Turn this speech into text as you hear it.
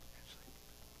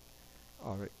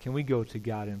All right, can we go to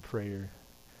God in prayer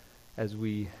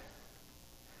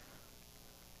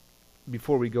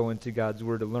before we go into God's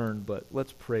word to learn, but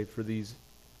let's pray for these.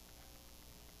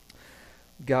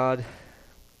 God,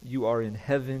 you are in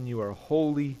heaven, you are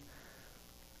holy,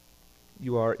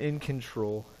 you are in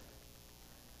control.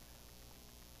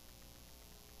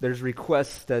 There's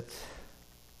requests that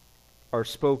are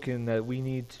spoken that we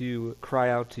need to cry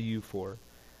out to you for.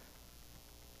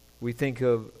 We think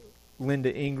of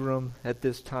Linda Ingram at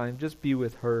this time. Just be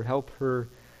with her. Help her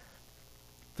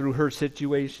through her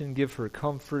situation. Give her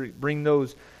comfort. Bring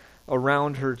those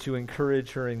around her to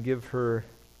encourage her and give her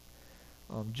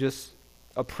just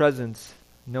a presence,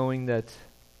 knowing that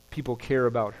people care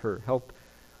about her. Help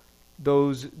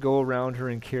those go around her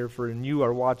and care for her. And you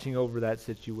are watching over that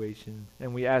situation.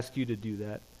 And we ask you to do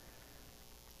that.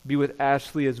 Be with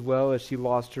Ashley as well, as she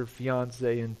lost her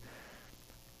fiance. And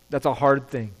that's a hard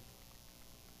thing.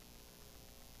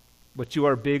 But you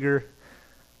are bigger.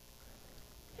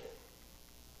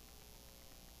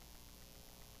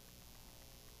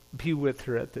 Be with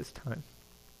her at this time.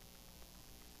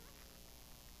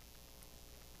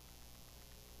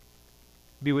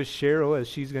 Be with Cheryl as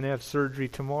she's going to have surgery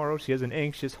tomorrow. She has an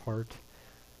anxious heart.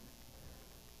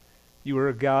 You are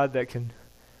a God that can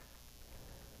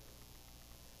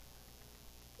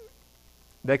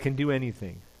do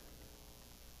anything.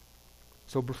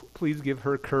 So please give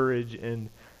her courage and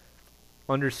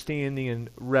understanding and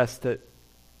rest that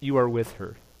you are with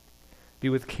her. Be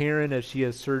with Karen as she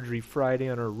has surgery Friday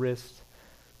on her wrist.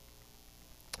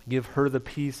 Give her the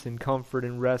peace and comfort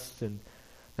and rest and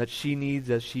that she needs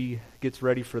as she gets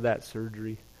ready for that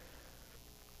surgery.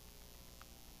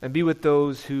 And be with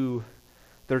those who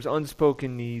there's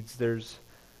unspoken needs, there's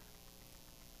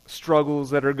struggles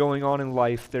that are going on in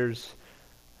life, there's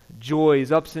joys,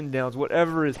 ups and downs,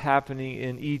 whatever is happening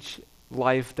in each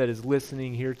life that is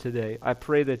listening here today. I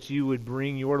pray that you would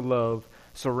bring your love,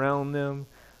 surround them,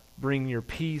 bring your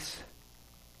peace,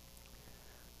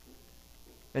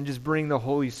 and just bring the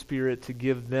Holy Spirit to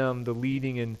give them the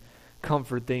leading and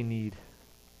comfort they need.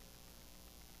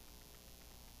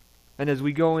 And as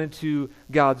we go into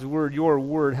God's word, your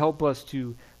word, help us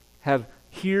to have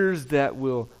ears that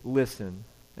will listen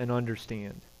and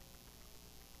understand.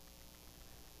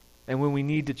 And when we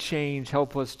need to change,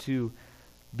 help us to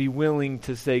be willing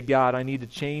to say, God, I need to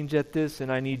change at this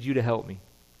and I need you to help me.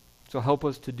 So help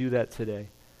us to do that today.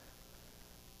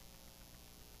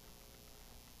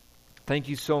 Thank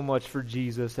you so much for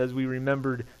Jesus. As we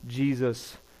remembered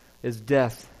Jesus'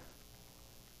 death,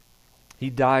 he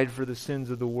died for the sins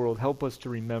of the world. Help us to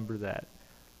remember that.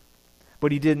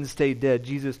 But he didn't stay dead.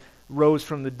 Jesus rose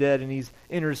from the dead and he's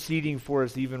interceding for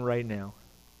us even right now.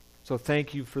 So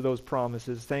thank you for those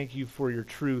promises. Thank you for your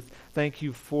truth. Thank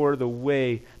you for the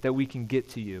way that we can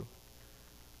get to you.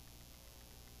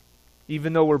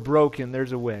 Even though we're broken,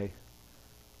 there's a way.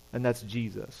 And that's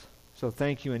Jesus. So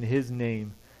thank you in his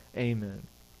name. Amen.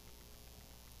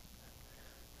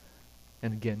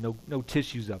 And again, no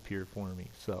tissues up here for me.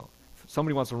 So if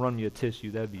somebody wants to run me a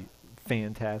tissue, that'd be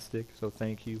fantastic. So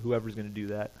thank you, whoever's going to do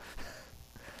that.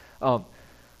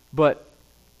 But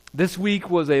this week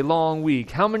was a long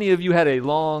week. How many of you had a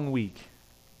long week?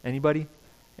 Anybody?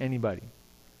 Anybody?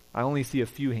 I only see a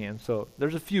few hands, so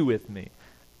there's a few with me.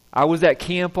 I was at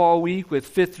camp all week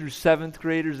with 5th through 7th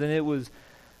graders, and it was,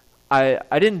 I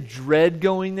didn't dread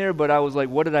going there, but I was like,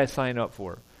 what did I sign up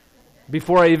for?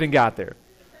 Before I even got there.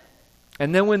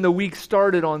 And then when the week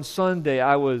started on Sunday,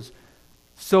 I was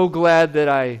so glad that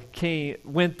I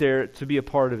went there to be a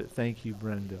part of it. Thank you,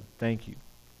 Brenda. Thank you.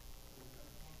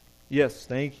 Yes,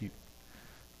 thank you.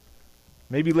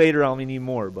 Maybe later I'll need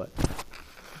more, but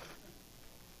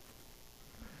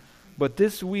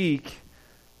this week,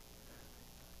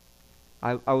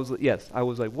 I was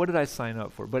like, what did I sign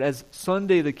up for? But as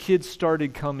Sunday the kids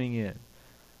started coming in,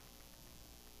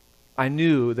 I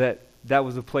knew that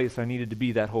was the place I needed to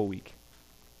be that whole week.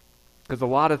 Because a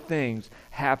lot of things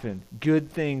happened, good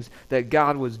things that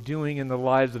God was doing in the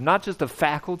lives of not just the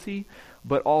faculty,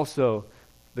 but also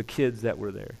the kids that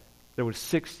were there. There was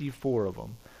 64 of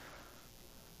them.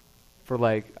 For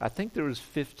I think there was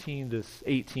 15 to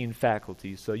 18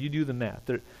 faculties. So you do the math.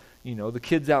 The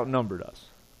kids outnumbered us.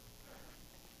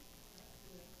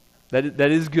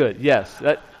 That is good. Yes,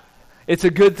 it's a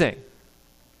good thing.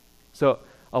 So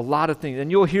a lot of things, and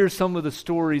you'll hear some of the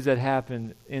stories that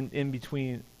happened in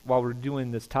between while we're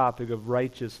doing this topic of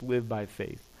righteous live by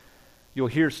faith. You'll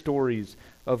hear stories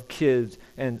of kids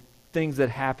and things that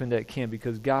happened at camp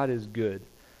because God is good.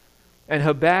 And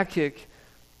Habakkuk,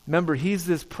 remember, he's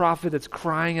this prophet that's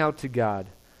crying out to God.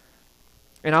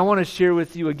 And I want to share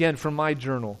with you again from my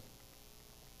journal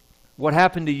What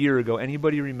happened a year ago?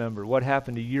 Anybody remember what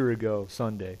happened a year ago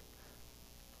Sunday?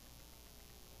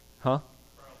 Huh?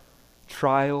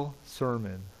 Trial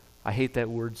sermon. I hate that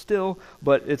word still,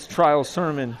 but it's trial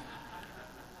sermon.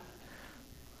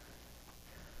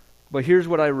 But here's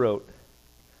what I wrote.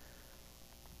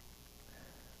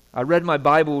 I read my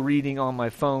Bible reading on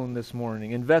my phone this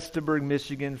morning. In Vestaburg,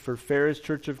 Michigan, for Ferris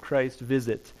Church of Christ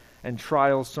visit and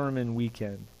trial sermon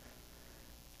weekend.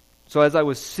 So as I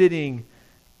was sitting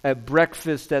at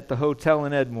breakfast at the hotel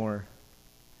in Edmore,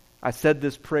 I said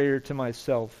this prayer to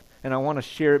myself, and I want to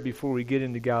share it before we get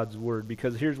into God's Word,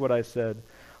 because here's what I said.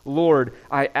 Lord,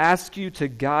 I ask you to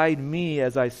guide me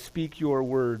as I speak your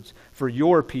words for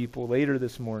your people later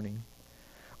this morning.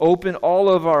 Open all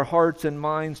of our hearts and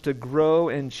minds to grow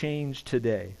and change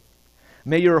today.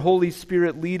 May your Holy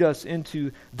Spirit lead us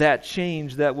into that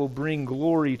change that will bring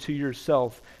glory to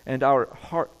yourself, and our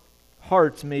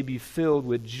hearts may be filled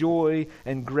with joy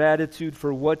and gratitude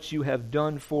for what you have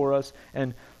done for us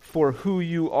and for who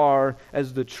you are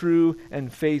as the true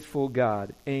and faithful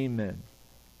God. Amen.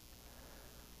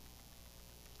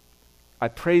 I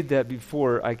prayed that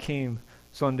before I came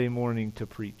Sunday morning to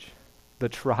preach the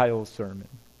trial sermon.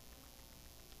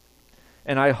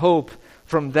 And I hope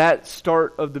from that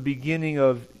start of the beginning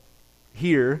of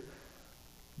here,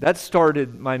 that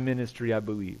started my ministry, I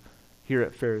believe, here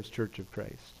at Ferris Church of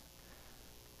Christ.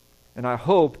 And I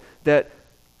hope that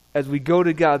as we go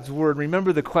to God's Word,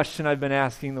 remember the question I've been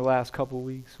asking the last couple of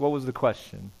weeks? What was the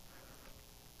question?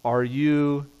 Are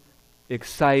you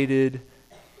excited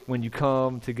when you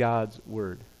come to God's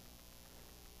Word?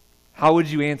 How would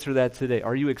you answer that today?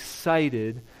 Are you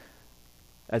excited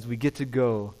as we get to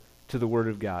go to the Word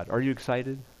of God? Are you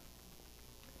excited?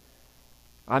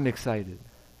 I'm excited.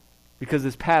 Because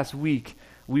this past week,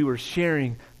 we were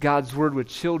sharing God's Word with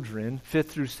children, 5th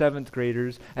through 7th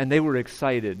graders, and they were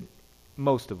excited.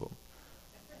 Most of them.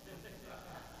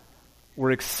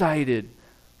 We're excited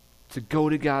to go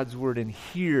to God's Word and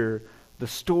hear the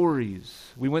stories.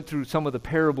 We went through some of the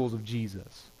parables of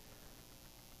Jesus.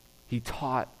 He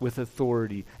taught with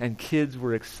authority, and kids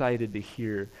were excited to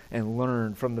hear and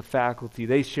learn from the faculty.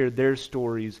 They shared their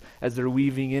stories as they're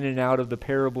weaving in and out of the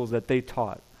parables that they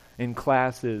taught in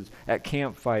classes, at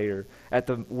campfire, at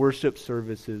the worship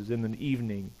services in the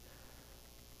evening.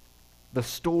 The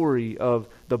story of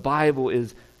the Bible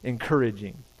is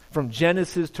encouraging. From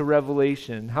Genesis to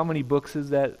Revelation, how many books is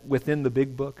that within the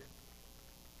big book?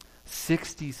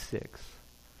 66.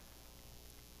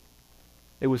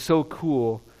 It was so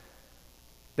cool.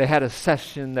 They had a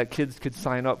session that kids could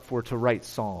sign up for to write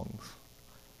songs.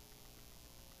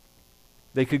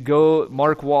 They could go,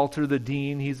 Mark Walter, the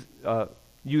dean, he's a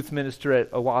youth minister at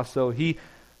Owasso, he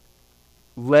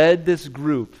led this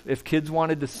group, if kids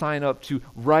wanted to sign up, to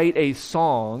write a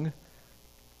song.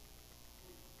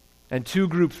 And two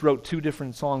groups wrote two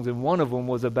different songs, and one of them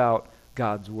was about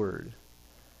God's Word.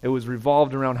 It was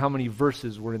revolved around how many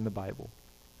verses were in the Bible.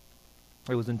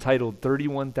 It was entitled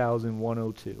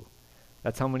 31,102.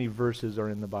 That's how many verses are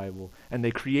in the Bible. And they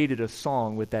created a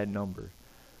song with that number.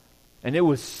 And it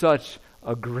was such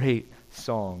a great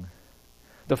song.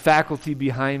 The faculty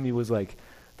behind me was like,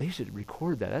 they should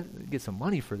record that. Get some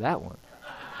money for that one.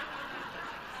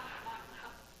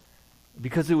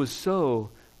 Because it was so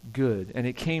good. And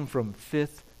it came from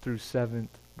 5th through 7th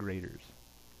graders.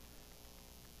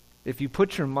 If you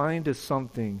put your mind to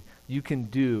something, you can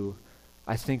do,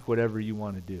 I think, whatever you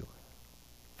want to do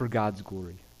for God's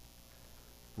glory.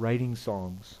 Writing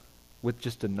songs with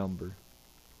just a number.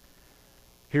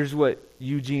 Here's what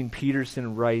Eugene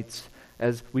Peterson writes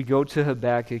as we go to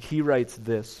Habakkuk. He writes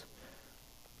this: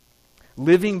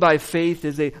 living by faith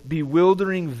is a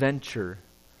bewildering venture.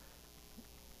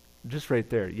 Just right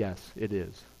there, yes, it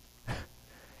is.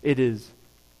 It is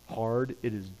hard,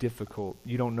 it is difficult.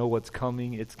 You don't know what's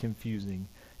coming, it's confusing.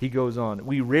 He goes on,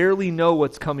 we rarely know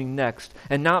what's coming next,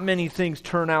 and not many things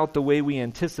turn out the way we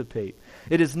anticipate.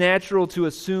 It is natural to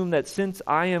assume that since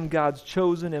I am God's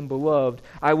chosen and beloved,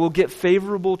 I will get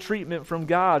favorable treatment from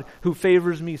God who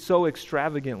favors me so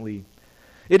extravagantly.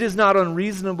 It is not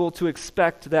unreasonable to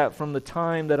expect that from the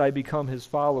time that I become his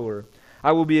follower,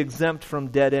 I will be exempt from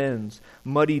dead ends,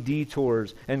 muddy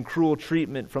detours, and cruel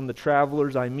treatment from the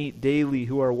travelers I meet daily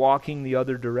who are walking the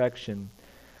other direction.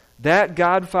 That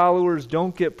God followers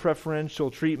don't get preferential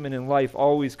treatment in life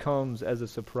always comes as a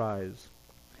surprise.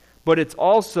 But it's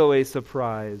also a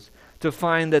surprise to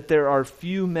find that there are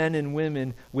few men and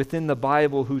women within the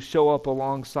Bible who show up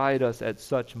alongside us at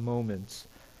such moments.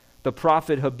 The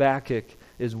prophet Habakkuk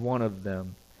is one of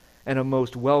them, and a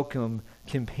most welcome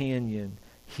companion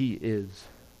he is.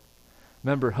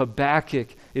 Remember, Habakkuk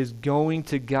is going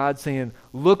to God saying,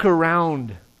 look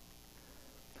around.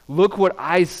 Look what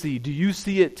I see. Do you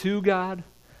see it too, God?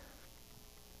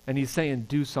 And he's saying,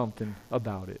 do something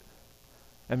about it.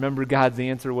 And remember God's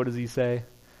answer, what does he say?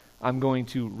 I'm going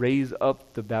to raise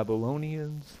up the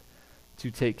Babylonians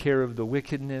to take care of the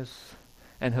wickedness.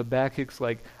 And Habakkuk's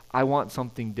like, I want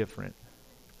something different.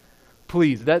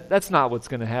 Please, that's not what's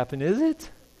going to happen, is it?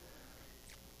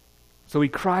 So he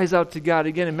cries out to God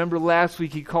again. And remember last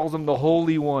week he calls him the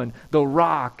Holy One, the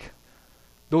Rock.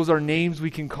 Those are names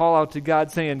we can call out to God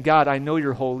saying, God, I know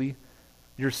you're holy.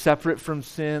 You're separate from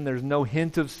sin. There's no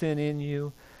hint of sin in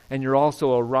you. And you're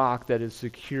also a rock that is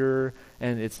secure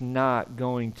and it's not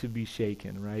going to be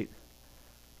shaken, right?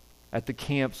 At the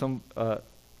camp,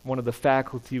 one of the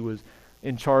faculty was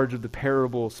in charge of the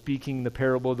parable, speaking the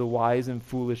parable of the wise and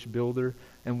foolish builder.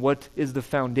 And what is the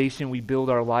foundation we build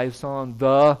our lives on?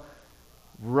 The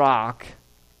rock.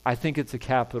 I think it's a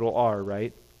capital R,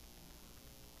 right?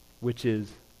 Which is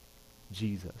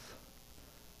Jesus.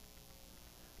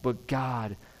 But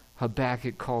God,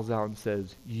 Habakkuk calls out and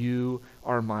says, you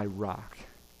are my rock.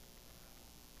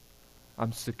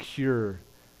 I'm secure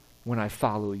when I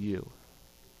follow you.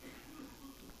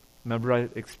 Remember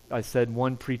I said,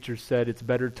 one preacher said, it's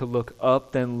better to look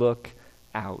up than look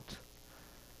out.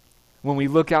 When we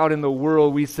look out in the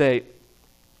world, we say,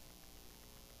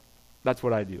 that's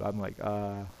what I do. I'm like,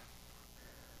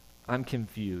 I'm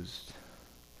confused.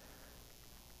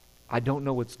 I don't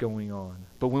know what's going on.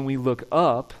 But when we look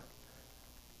up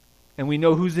and we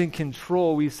know who's in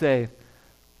control, we say,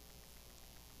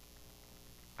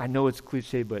 I know it's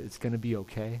cliche, but it's going to be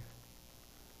okay.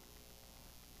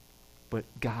 But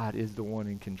God is the one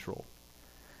in control.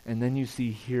 And then you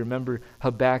see here, remember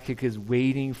Habakkuk is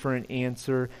waiting for an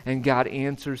answer, and God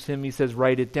answers him. He says,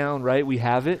 write it down, right? We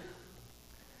have it.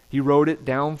 He wrote it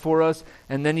down for us.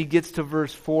 And then he gets to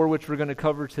verse 4, which we're going to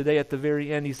cover today at the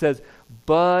very end. He says,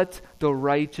 but the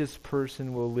righteous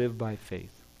person will live by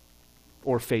faith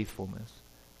or faithfulness,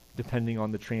 depending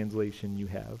on the translation you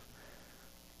have.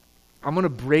 I'm going to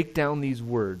break down these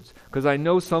words because I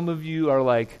know some of you are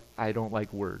like, I don't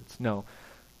like words. No.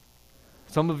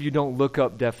 Some of you don't look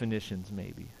up definitions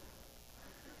maybe.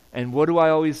 And what do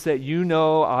I always say? You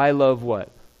know I love what?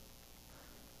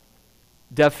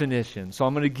 Definition. So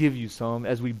I'm going to give you some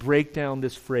as we break down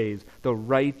this phrase. The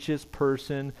righteous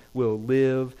person will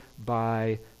live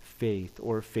by faith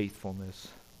or faithfulness.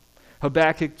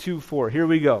 Habakkuk 2:4. Here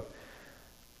we go.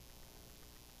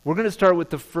 We're going to start with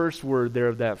the first word there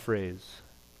of that phrase.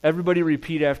 Everybody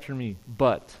repeat after me.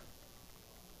 But.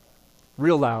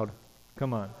 Real loud.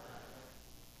 Come on.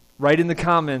 Write in the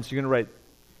comments. You're going to write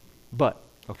but.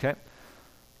 Okay?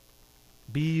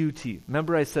 B-U-T.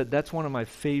 Remember I said that's one of my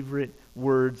favorite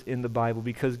words in the Bible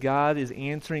because God is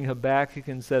answering Habakkuk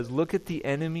and says, look at the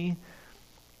enemy.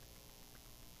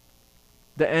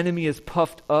 The enemy is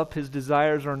puffed up. His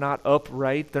desires are not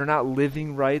upright. They're not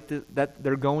living right. That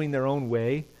they're going their own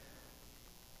way.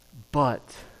 But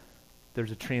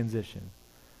there's a transition.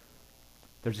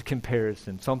 There's a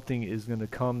comparison. Something is going to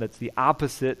come that's the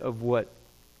opposite of what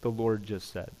the Lord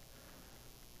just said.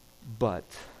 But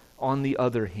on the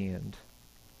other hand,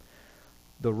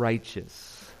 the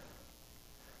righteous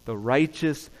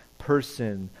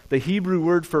person, the Hebrew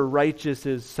word for righteous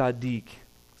is sadiq.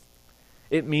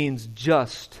 It means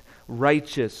just,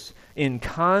 righteous in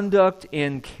conduct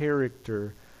and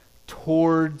character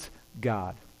towards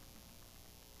God.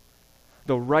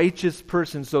 The righteous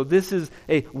person. So this is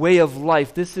a way of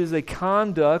life. This is a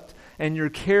conduct and your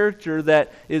character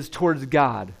that is towards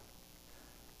God.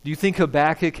 Do you think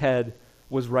Habakkuk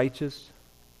was righteous?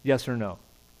 Yes or no?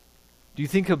 Do you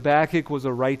think Habakkuk was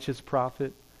a righteous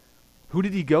prophet? Who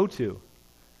did he go to?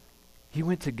 He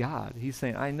went to God. He's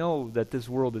saying, I know that this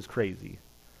world is crazy.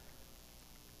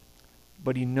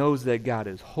 But he knows that God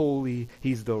is holy,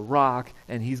 he's the rock,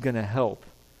 and he's going to help.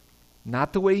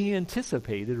 Not the way he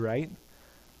anticipated, right?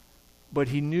 But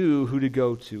he knew who to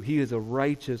go to. He is a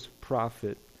righteous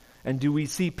prophet. And do we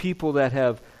see people that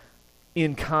have,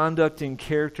 in conduct and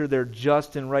character, they're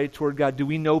just and right toward God? Do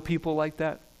we know people like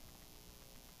that?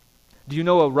 Do you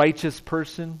know a righteous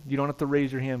person? You don't have to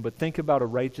raise your hand, but think about a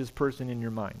righteous person in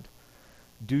your mind.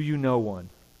 Do you know one?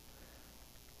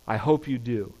 I hope you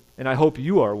do. And I hope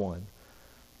you are one.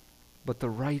 But the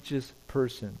righteous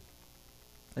person.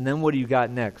 And then what do you got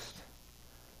next?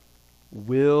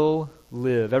 Will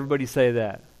live. Everybody say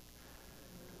that.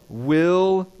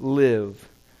 Will live.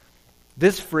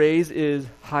 This phrase is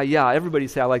haya. Everybody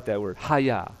say, I like that word.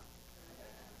 Haya.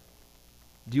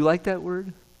 Do you like that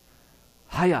word?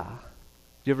 Haya.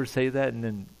 Do you ever say that and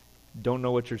then don't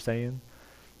know what you're saying?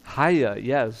 Haya,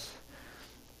 yes.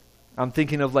 I'm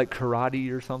thinking of like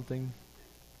karate or something.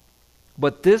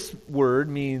 But this word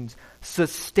means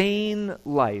sustain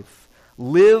life,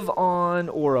 live on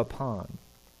or upon.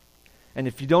 And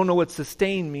if you don't know what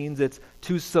sustain means, it's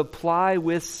to supply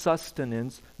with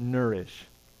sustenance, nourish.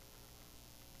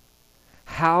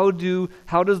 How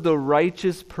does the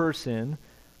righteous person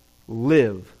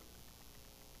live?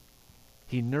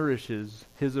 He nourishes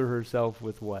his or herself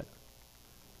with what?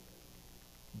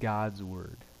 God's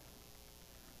word.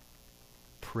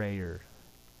 Prayer.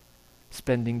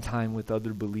 Spending time with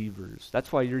other believers.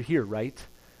 That's why you're here, right?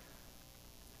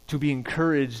 To be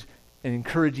encouraged and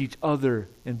encourage each other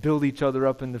and build each other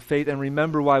up in the faith. And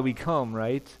remember why we come,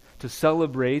 right? To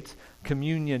celebrate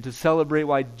communion, to celebrate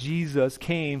why Jesus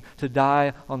came to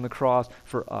die on the cross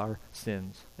for our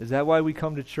sins. Is that why we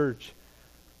come to church?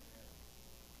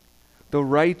 The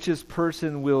righteous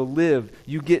person will live.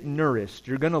 You get nourished.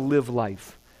 You're going to live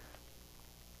life.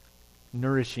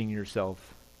 Nourishing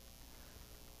yourself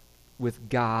with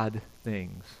God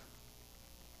things.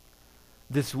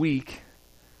 This week,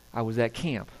 I was at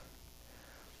camp.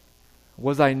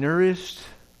 Was I nourished?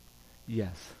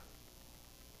 Yes.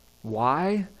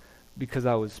 Why? Because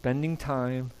I was spending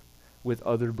time with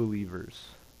other believers.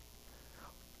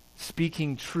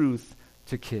 Speaking truth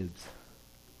to kids.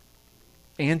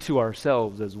 And to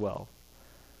ourselves as well.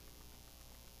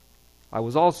 I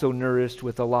was also nourished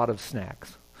with a lot of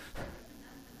snacks.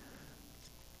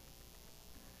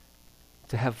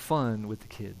 To have fun with the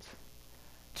kids.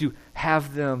 To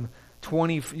have them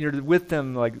you're with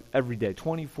them like every day,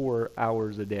 24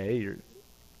 hours a day.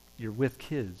 You're with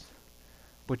kids.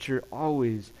 But you're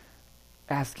always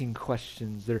asking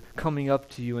questions. They're coming up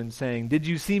to you and saying, "Did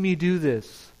you see me do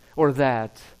this or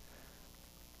that?"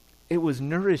 It was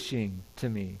nourishing to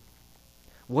me.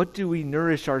 What do we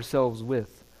nourish ourselves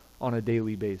with on a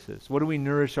daily basis? What do we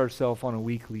nourish ourselves on a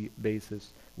weekly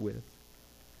basis with?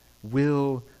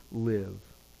 Will live.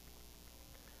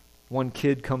 One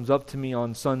kid comes up to me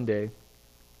on Sunday,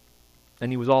 and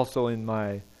he was also in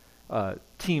my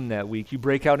team that week. You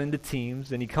break out into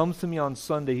teams, and he comes to me on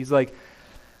Sunday. He's like,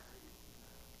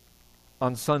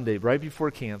 on Sunday, right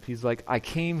before camp, he's like, "I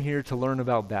came here to learn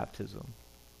about baptism."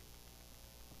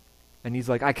 And he's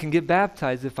like, "I can get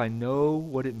baptized if I know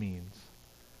what it means."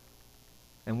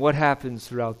 And what happens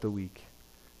throughout the week?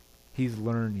 He's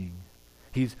learning.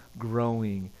 He's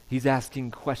growing. He's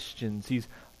asking questions. He's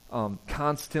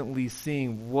constantly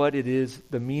seeing what it is,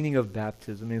 the meaning of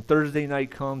baptism. And Thursday night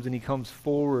comes and he comes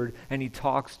forward and he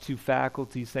talks to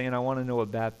faculty saying, "I want to know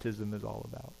what baptism is all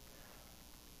about."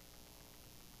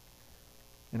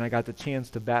 And I got the chance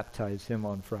to baptize him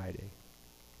on Friday.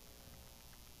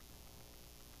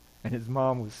 And his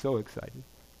mom was so excited.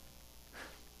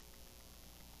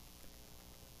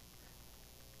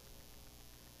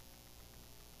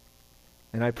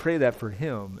 And I pray that for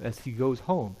him as he goes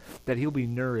home, that he'll be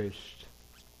nourished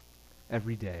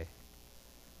every day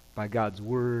by God's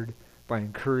word, by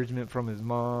encouragement from his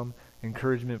mom,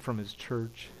 encouragement from his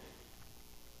church.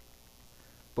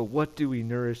 But what do we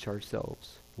nourish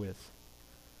ourselves with?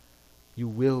 You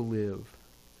will live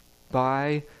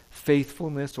by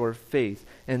faithfulness or faith.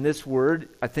 And this word,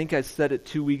 I think I said it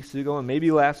 2 weeks ago and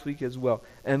maybe last week as well.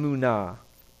 Emunah.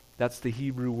 That's the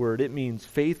Hebrew word. It means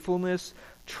faithfulness,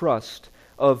 trust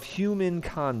of human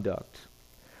conduct,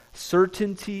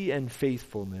 certainty and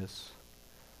faithfulness.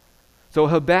 So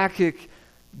Habakkuk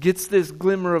gets this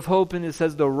glimmer of hope and it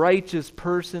says the righteous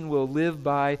person will live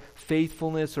by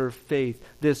faithfulness or faith.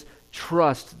 This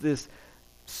trust, this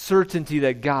certainty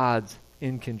that God's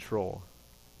in control.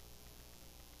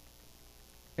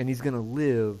 And he's going to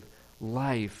live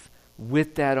life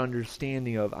with that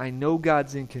understanding of, I know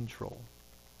God's in control.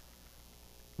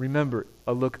 Remember,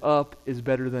 a look up is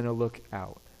better than a look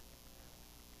out.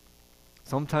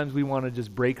 Sometimes we want to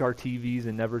just break our TVs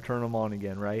and never turn them on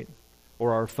again, right?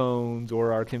 Or our phones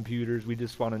or our computers. We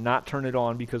just want to not turn it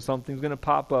on because something's going to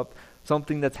pop up,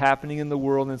 something that's happening in the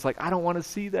world, and it's like, I don't want to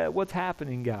see that. What's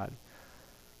happening, God?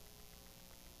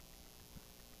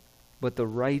 But the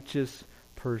righteous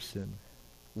person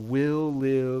will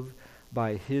live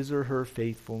by his or her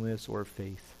faithfulness or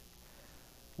faith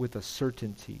with a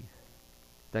certainty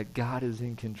that God is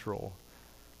in control.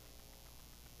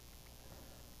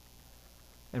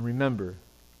 And remember,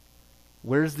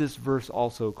 where's this verse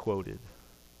also quoted?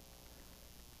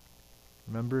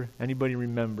 Remember? Anybody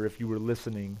remember if you were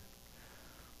listening?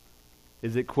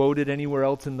 Is it quoted anywhere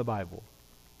else in the Bible?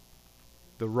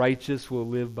 The righteous will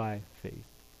live by faith.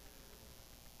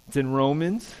 It's in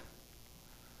Romans.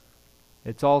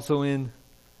 It's also in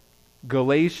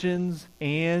Galatians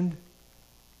and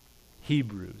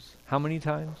Hebrews. How many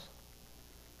times?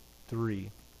 3.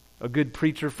 A good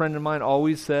preacher friend of mine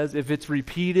always says, if it's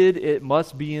repeated, it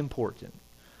must be important.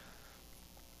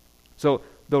 So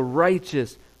the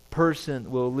righteous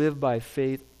person will live by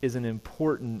faith is an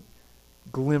important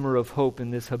glimmer of hope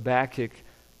in this Habakkuk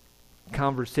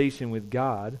conversation with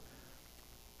God.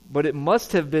 But it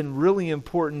must have been really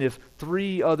important if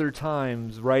 3 other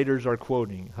times writers are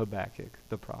quoting Habakkuk,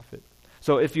 the prophet.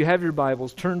 So if you have your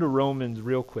Bibles, turn to Romans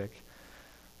real quick.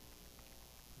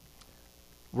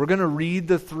 We're going to read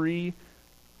the 3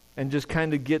 and just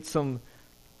kind of get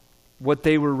what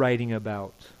they were writing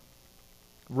about.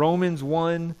 Romans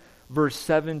 1, verse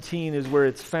 17 is where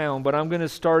it's found, but I'm going to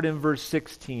start in verse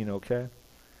 16, okay?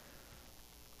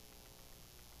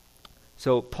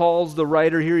 So Paul's the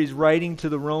writer here. He's writing to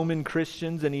the Roman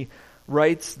Christians, and he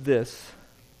writes this.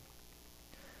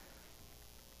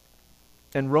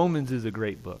 And Romans is a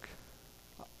great book.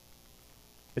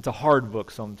 It's a hard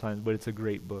book sometimes, but it's a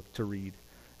great book to read.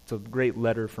 It's a great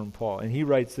letter from Paul. And he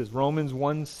writes this, Romans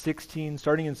 1:16,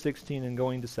 starting in 16 and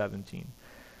going to 17.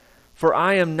 For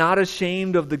I am not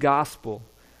ashamed of the gospel,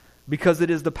 because it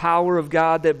is the power of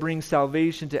God that brings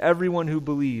salvation to everyone who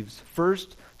believes,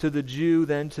 first to the Jew,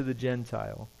 then to the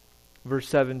Gentile. Verse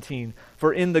 17,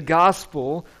 for in the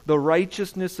gospel the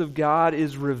righteousness of God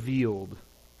is revealed,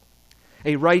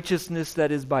 a righteousness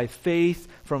that is by faith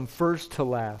from first to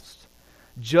last.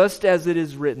 Just as it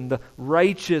is written, the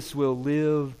righteous will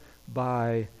live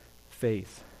by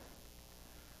faith.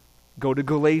 Go to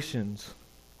Galatians,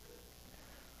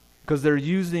 because they're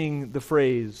using the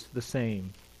phrase the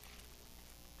same,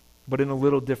 but in a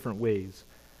little different ways.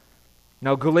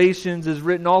 Now, Galatians is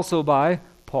written also by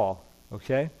Paul,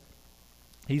 okay?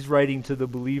 He's writing to the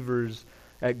believers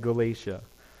at Galatia.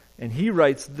 And he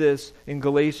writes this in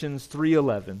Galatians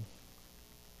 3:11.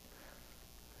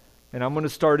 And I'm going to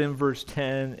start in verse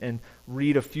 10 and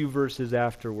read a few verses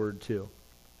afterward too.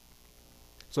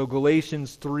 So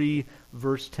Galatians 3,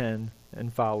 verse 10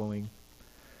 and following.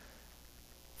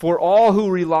 For all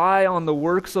who rely on the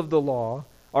works of the law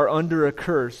are under a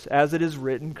curse, as it is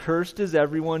written, cursed is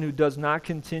everyone who does not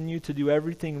continue to do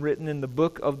everything written in the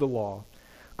book of the law.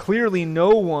 Clearly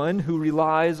no one who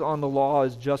relies on the law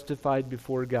is justified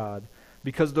before God,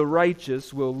 because the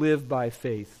righteous will live by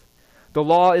faith. The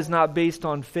law is not based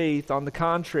on faith. On the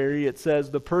contrary, it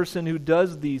says the person who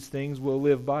does these things will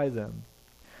live by them.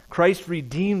 Christ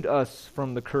redeemed us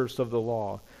from the curse of the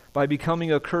law by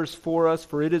becoming a curse for us,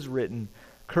 for it is written,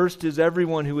 cursed is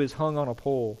everyone who is hung on a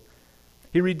pole.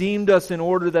 He redeemed us in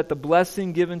order that the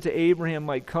blessing given to Abraham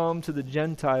might come to the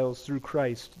Gentiles through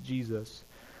Christ Jesus,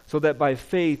 so that by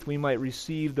faith we might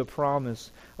receive the promise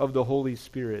of the Holy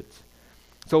Spirit.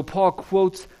 So Paul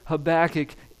quotes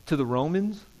Habakkuk to the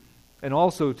Romans and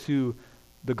also to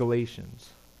the Galatians.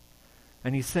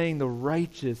 And he's saying the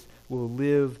righteous will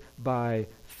live by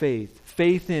faith.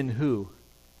 Faith in who?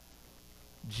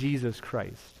 Jesus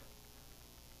Christ.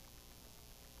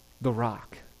 The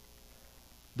rock.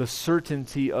 The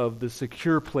certainty of the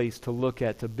secure place to look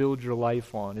at, to build your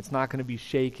life on. It's not going to be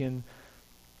shaken.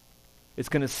 It's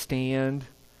going to stand.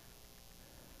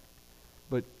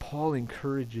 But Paul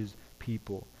encourages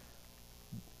people.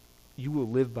 You will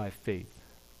live by faith.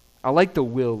 I like the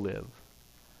will live.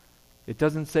 It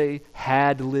doesn't say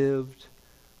had lived.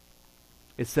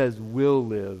 It says will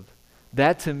live.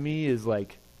 That to me is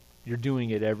like you're doing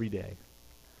it every day.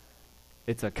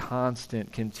 It's a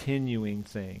constant, continuing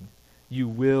thing. You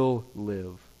will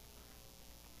live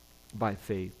by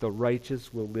faith. The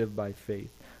righteous will live by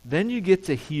faith. Then you get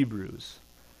to Hebrews.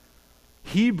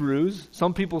 Hebrews,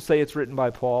 some people say it's written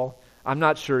by Paul. I'm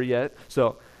not sure yet.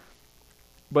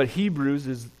 But Hebrews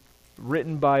is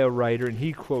written by a writer, and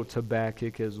he quotes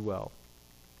Habakkuk as well.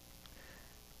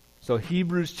 So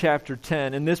Hebrews chapter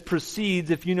 10, and this precedes,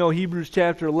 if you know Hebrews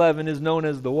chapter 11 is known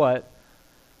as the what?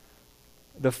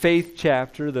 The faith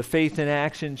chapter, the faith in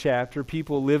action chapter.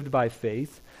 People lived by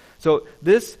faith. So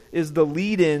this is the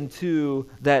lead-in to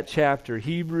that chapter,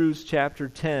 Hebrews chapter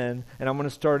 10, and I'm going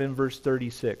to start in verse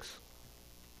 36.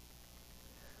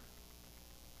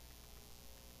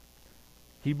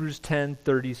 Hebrews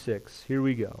 10:36. Here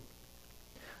we go.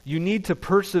 You need to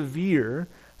persevere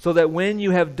so that when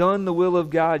you have done the will of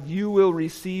God, you will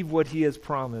receive what He has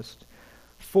promised.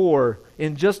 For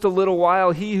in just a little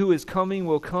while he who is coming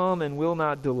will come and will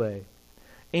not delay.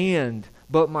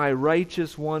 But my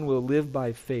righteous one will live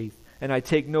by faith, and I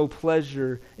take no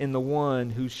pleasure in the one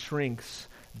who shrinks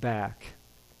back.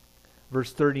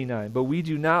 Verse 39, but we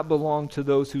do not belong to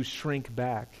those who shrink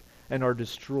back and are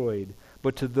destroyed,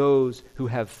 but to those who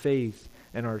have faith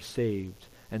and are saved.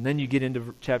 And then you get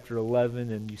into chapter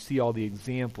 11 and you see all the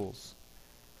examples.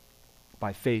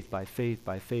 By faith, by faith,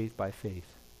 by faith, by faith.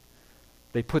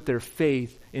 They put their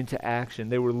faith into action.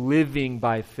 They were living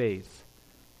by faith.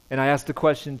 And I ask the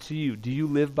question to you, do you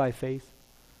live by faith?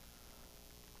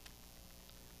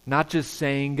 Not just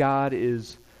saying God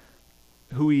is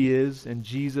who he is and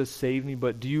Jesus saved me,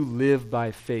 but do you live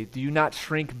by faith? Do you not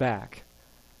shrink back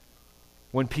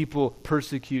when people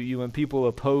persecute you, when people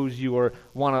oppose you or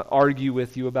want to argue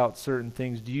with you about certain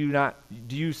things? Do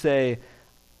you say,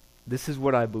 this is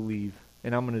what I believe,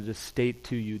 and I'm going to just state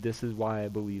to you, this is why I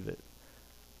believe it?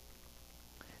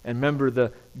 And remember,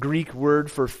 the Greek word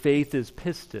for faith is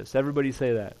pistis. Everybody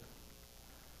say that.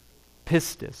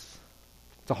 Pistis.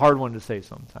 It's a hard one to say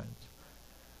sometimes.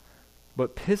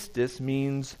 But pistis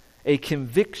means a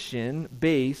conviction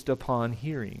based upon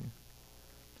hearing.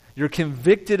 You're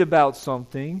convicted about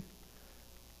something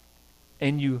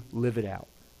and you live it out.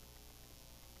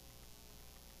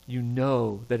 You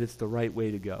know that it's the right way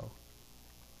to go.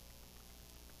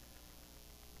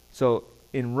 So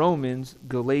in Romans,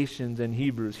 Galatians, and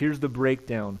Hebrews, here's the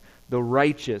breakdown. The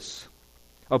righteous,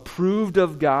 approved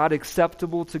of God,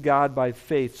 acceptable to God by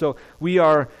faith. So we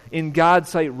are in God's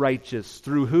sight righteous.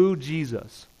 Through who?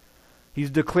 Jesus. He's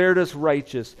declared us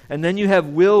righteous. And then you have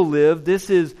will live. This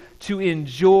is to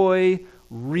enjoy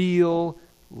real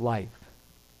life.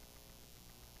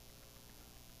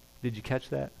 Did you catch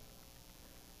that?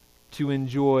 To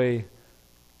enjoy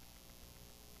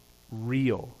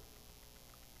real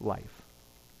life.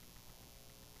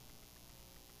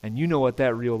 And you know what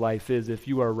that real life is if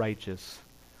you are righteous.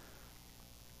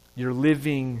 You're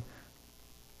living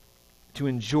to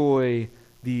enjoy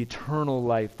the eternal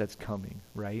life that's coming,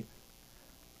 right?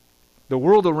 The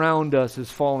world around us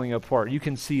is falling apart. You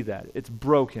can see that. It's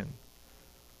broken.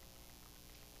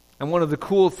 And one of the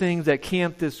cool things at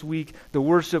camp this week, the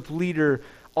worship leader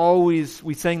we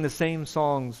sang the same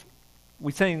songs.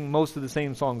 We sang most of the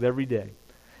same songs every day.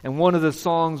 And one of the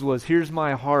songs was, "Here's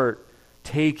my heart,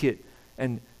 take it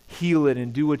and heal it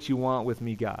and do what you want with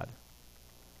me, God."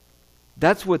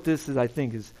 That's what this is, I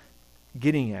think, is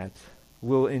getting at.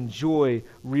 We'll enjoy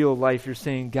real life. You're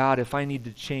saying, God, if I need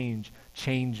to change,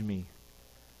 change me.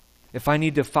 If I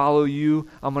need to follow you,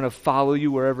 I'm going to follow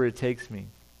you wherever it takes me.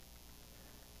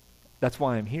 That's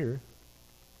why I'm here.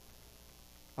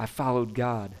 I followed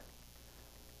God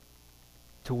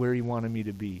to where he wanted me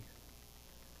to be.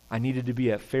 I needed to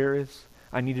be at Ferris.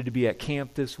 I needed to be at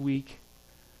camp this week.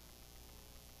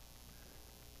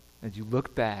 As you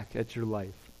look back at your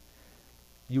life,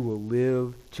 you will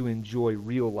live to enjoy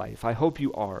real life. I hope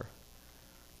you are.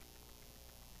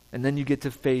 And then you get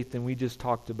to faith, and we just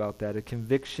talked about that. A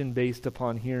conviction based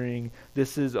upon hearing.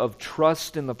 This is of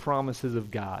trust in the promises of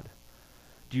God.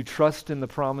 Do you trust in the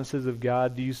promises of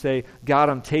God? Do you say, God,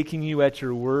 I'm taking you at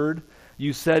your word?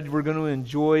 You said we're going to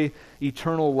enjoy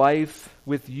eternal life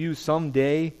with you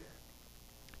someday.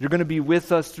 You're going to be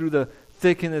with us through the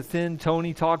thick and the thin.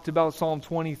 Tony talked about Psalm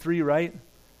 23, right?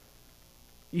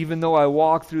 Even though I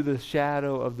walk through the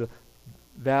shadow of the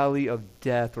valley of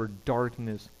death or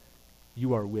darkness,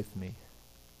 you are with me,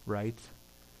 right?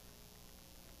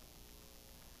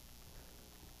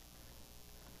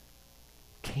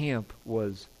 Camp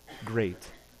was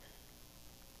great.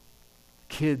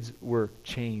 Kids were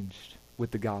changed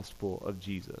with the gospel of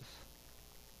Jesus.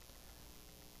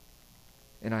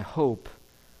 And I hope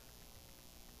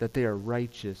that they are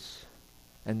righteous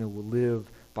and they will live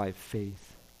by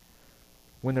faith.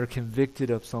 When they're convicted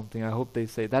of something, I hope they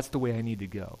say, that's the way I need to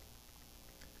go.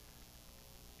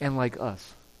 And like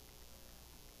us,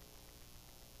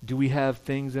 do we have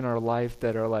things in our life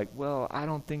that are like, well, I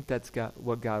don't think that's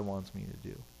what God wants me to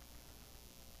do.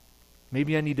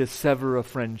 Maybe I need to sever a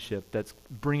friendship that's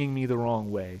bringing me the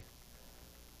wrong way.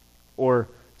 Or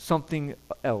something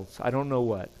else, I don't know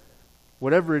what.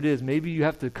 Whatever it is, maybe you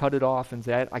have to cut it off and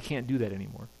say, I can't do that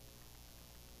anymore.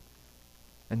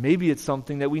 And maybe it's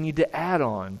something that we need to add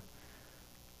on.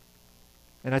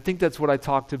 And I think that's what I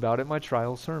talked about at my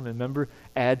trial sermon. Remember,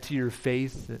 add to your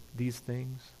faith these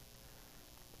things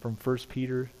from 1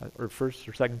 Peter, or 1st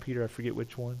or 2nd Peter, I forget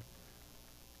which one.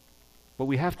 But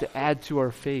we have to add to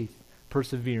our faith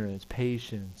perseverance,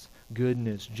 patience,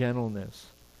 goodness, gentleness.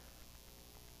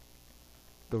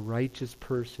 The righteous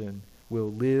person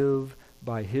will live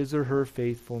by his or her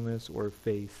faithfulness or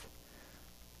faith.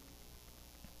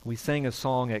 We sang a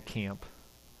song at camp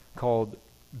called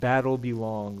Battle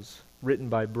Belongs, written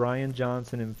by Brian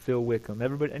Johnson and Phil Wickham.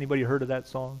 Anybody heard of that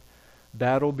song?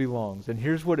 Battle Belongs. And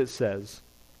here's what it says.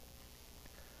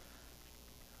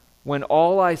 When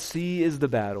all I see is the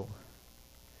battle,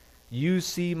 you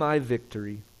see my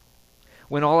victory.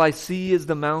 When all I see is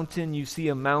the mountain, you see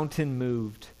a mountain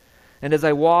moved. And as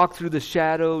I walk through the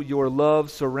shadow, your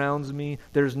love surrounds me.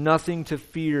 There's nothing to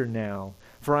fear now,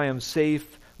 for I am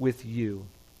safe with you.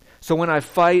 So when I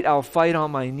fight, I'll fight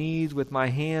on my knees with my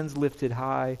hands lifted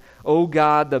high. Oh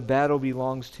God, the battle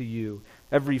belongs to you.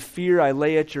 Every fear I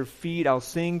lay at your feet, I'll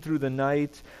sing through the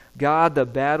night. God, the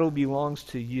battle belongs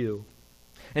to you.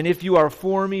 And if you are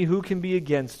for me, who can be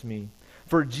against me?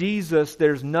 For Jesus,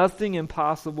 there's nothing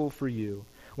impossible for you.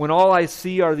 When all I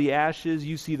see are the ashes,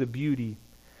 you see the beauty.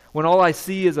 When all I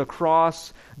see is a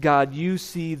cross, God, you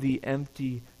see the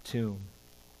empty tomb.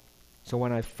 So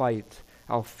when I fight,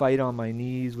 I'll fight on my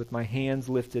knees with my hands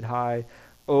lifted high.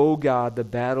 Oh God, the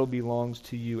battle belongs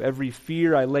to you. Every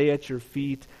fear I lay at your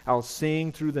feet, I'll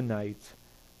sing through the night.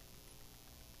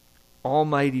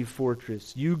 Almighty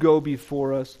fortress, you go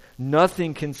before us.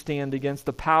 Nothing can stand against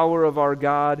the power of our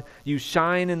God. You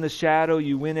shine in the shadow,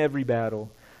 you win every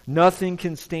battle. Nothing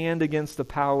can stand against the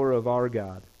power of our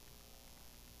God.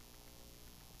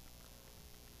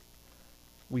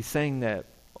 We sang that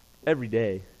every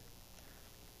day.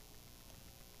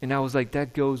 And I was like,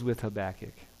 that goes with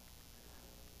Habakkuk.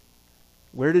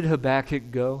 Where did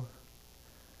Habakkuk go?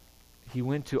 He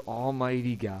went to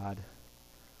Almighty God,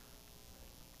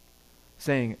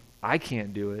 saying, I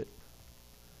can't do it.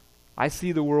 I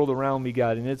see the world around me,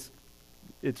 God, and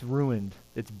it's ruined.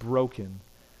 It's broken.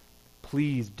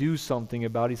 Please do something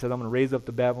about it. He said, I'm going to raise up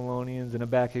the Babylonians. And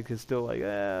Habakkuk is still like,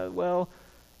 well.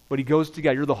 But he goes to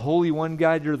God. You're the Holy One,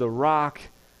 God. You're the rock.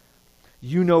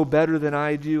 You know better than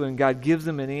I do. And God gives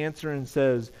him an answer and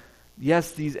says,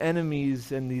 yes, these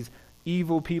enemies and these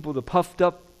evil people, the puffed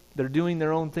up, they're doing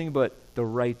their own thing, but the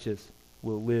righteous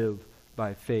will live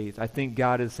by faith. I think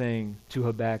God is saying to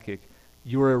Habakkuk,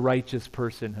 you're a righteous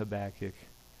person, Habakkuk.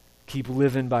 Keep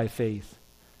living by faith.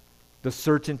 The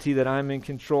certainty that I'm in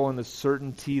control and the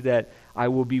certainty that I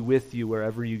will be with you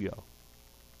wherever you go.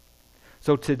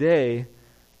 So today,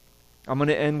 I'm going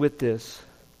to end with this.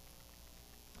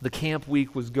 The camp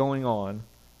week was going on.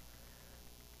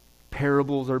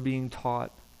 Parables are being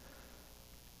taught.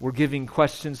 We're giving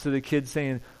questions to the kids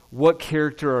saying, what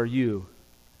character are you?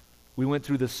 We went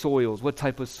through the soils. What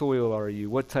type of soil are you?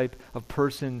 What type of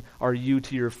person are you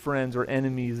to your friends or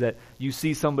enemies that you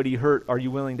see somebody hurt? Are you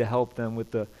willing to help them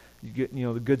with the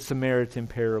Good Samaritan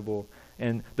parable?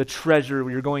 And the treasure,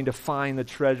 you're going to find the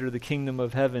treasure, the kingdom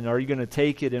of heaven. Are you going to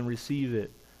take it and receive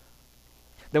it?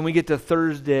 Then we get to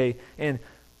Thursday, and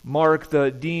Mark,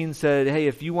 the dean, said, hey,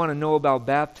 if you want to know about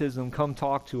baptism, come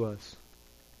talk to us.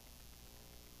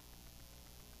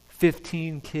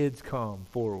 15 kids come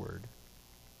forward.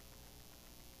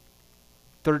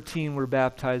 13 were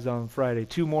baptized on Friday.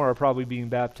 2 more are probably being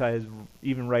baptized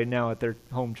even right now at their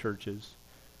home churches.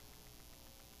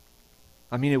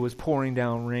 I mean, it was pouring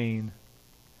down rain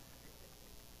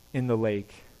in the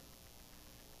lake.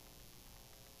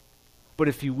 But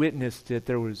if you witnessed it,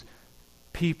 there was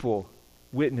people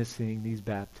witnessing these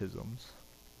baptisms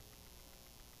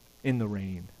in the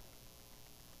rain.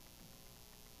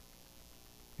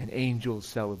 And angels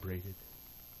celebrated.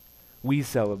 We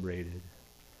celebrated.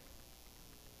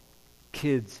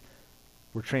 Kids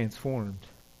were transformed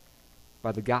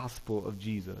by the gospel of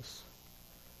Jesus.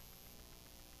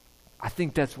 I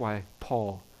think that's why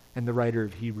Paul and the writer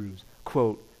of Hebrews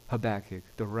quote Habakkuk,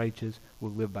 the righteous will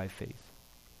live by faith.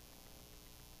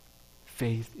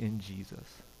 Faith in Jesus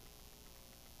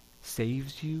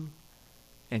saves you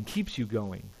and keeps you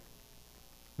going.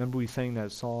 Remember we sang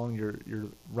that song, you're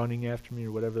running after me,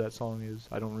 or whatever that song is?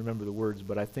 I don't remember the words,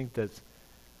 but I think that's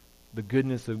the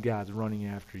goodness of God's running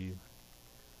after you.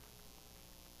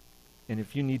 And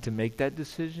if you need to make that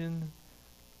decision,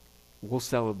 we'll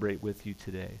celebrate with you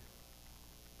today.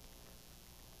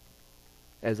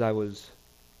 As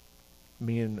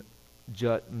me and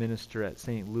Jut minister at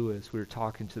St. Louis, we were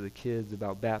talking to the kids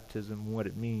about baptism and what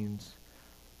it means.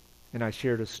 And I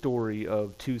shared a story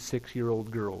of 2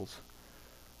 6-year-old girls.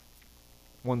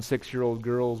 One 6-year-old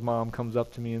girl's mom comes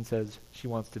up to me and says she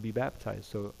wants to be baptized.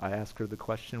 So I asked her the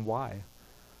question, why?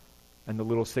 And the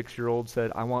little 6-year-old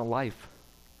said, I want life.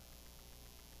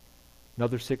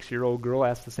 Another 6-year-old girl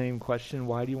asked the same question,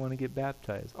 why do you want to get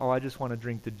baptized? Oh, I just want to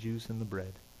drink the juice and the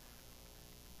bread.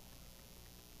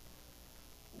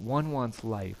 One wants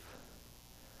life.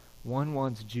 One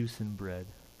wants juice and bread.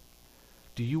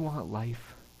 Do you want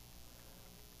life?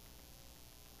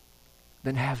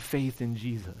 Then have faith in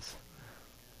Jesus.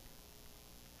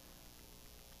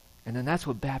 And then that's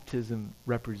what baptism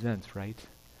represents, right?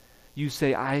 You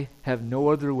say, I have no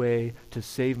other way to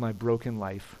save my broken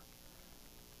life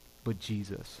but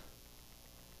Jesus.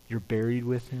 You're buried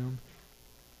with him,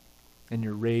 and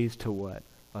you're raised to what?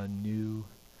 A new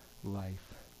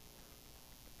life.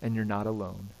 And you're not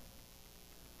alone.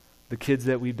 The kids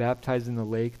that we baptize in the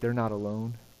lake, they're not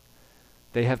alone.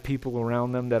 They have people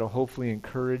around them that'll hopefully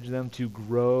encourage them to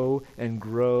grow and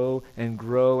grow and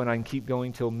grow, and I can keep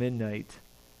going till midnight.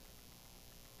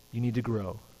 You need to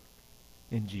grow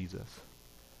in Jesus.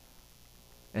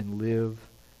 and live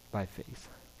by faith.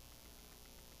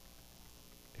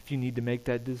 If you need to make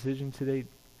that decision today,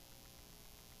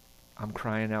 I'm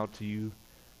crying out to you,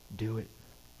 do it.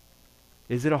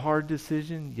 Is it a hard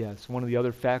decision? Yes. One of the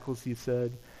other faculty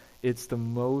said, it's the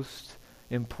most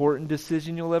important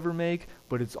decision you'll ever make,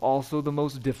 but it's also the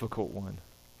most difficult one.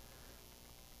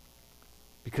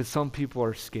 Because some people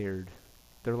are scared.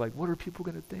 They're like, what are people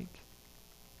going to think?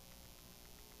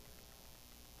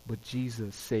 But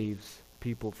Jesus saves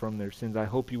people from their sins. I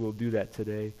hope you will do that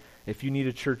today. If you need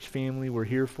a church family, we're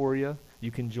here for you.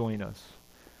 You can join us.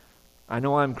 I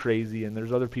know I'm crazy and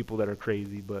there's other people that are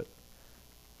crazy, but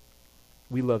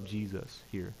we love Jesus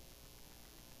here.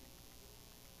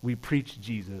 We preach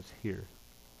Jesus here.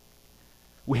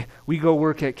 We go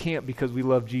work at camp because we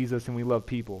love Jesus and we love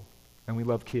people and we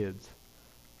love kids.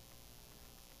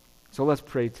 So let's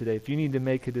pray today. If you need to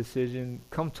make a decision,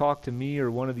 come talk to me or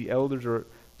one of the elders or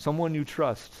someone you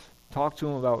trust. Talk to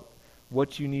them about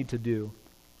what you need to do.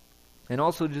 And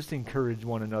also just encourage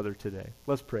one another today.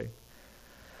 Let's pray.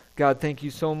 God, thank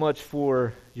you so much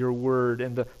for your word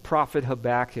and the prophet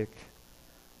Habakkuk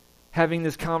having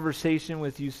this conversation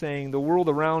with you saying the world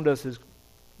around us is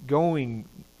being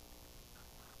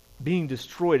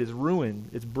destroyed, is ruined,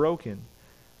 it's broken.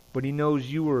 But he knows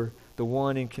you are the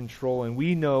one in control, and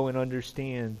we know and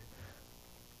understand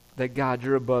that God,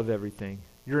 you're above everything.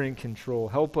 You're in control.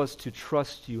 Help us to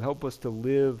trust you. Help us to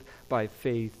live by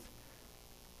faith.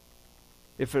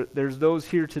 If there's those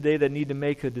here today that need to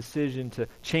make a decision to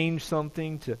change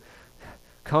something, to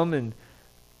come and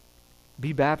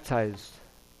be baptized,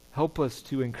 help us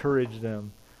to encourage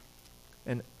them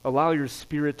and allow your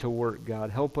Spirit to work, God.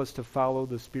 Help us to follow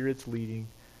the Spirit's leading.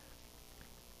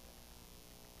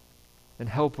 And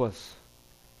help us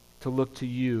to look to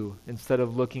you instead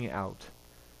of looking out,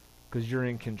 because you're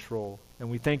in control. And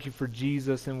we thank you for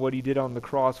Jesus and what he did on the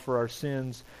cross for our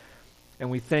sins. And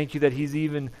we thank you that he's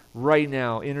even right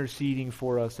now interceding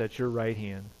for us at your right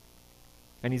hand.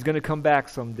 And he's going to come back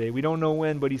someday. We don't know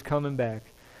when, but he's coming back.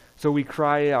 So we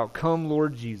cry out, come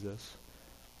Lord Jesus.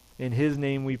 In his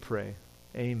name we pray.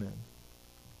 Amen.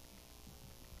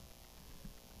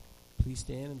 Please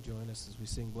stand and join us as we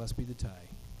sing Blessed Be the Tie.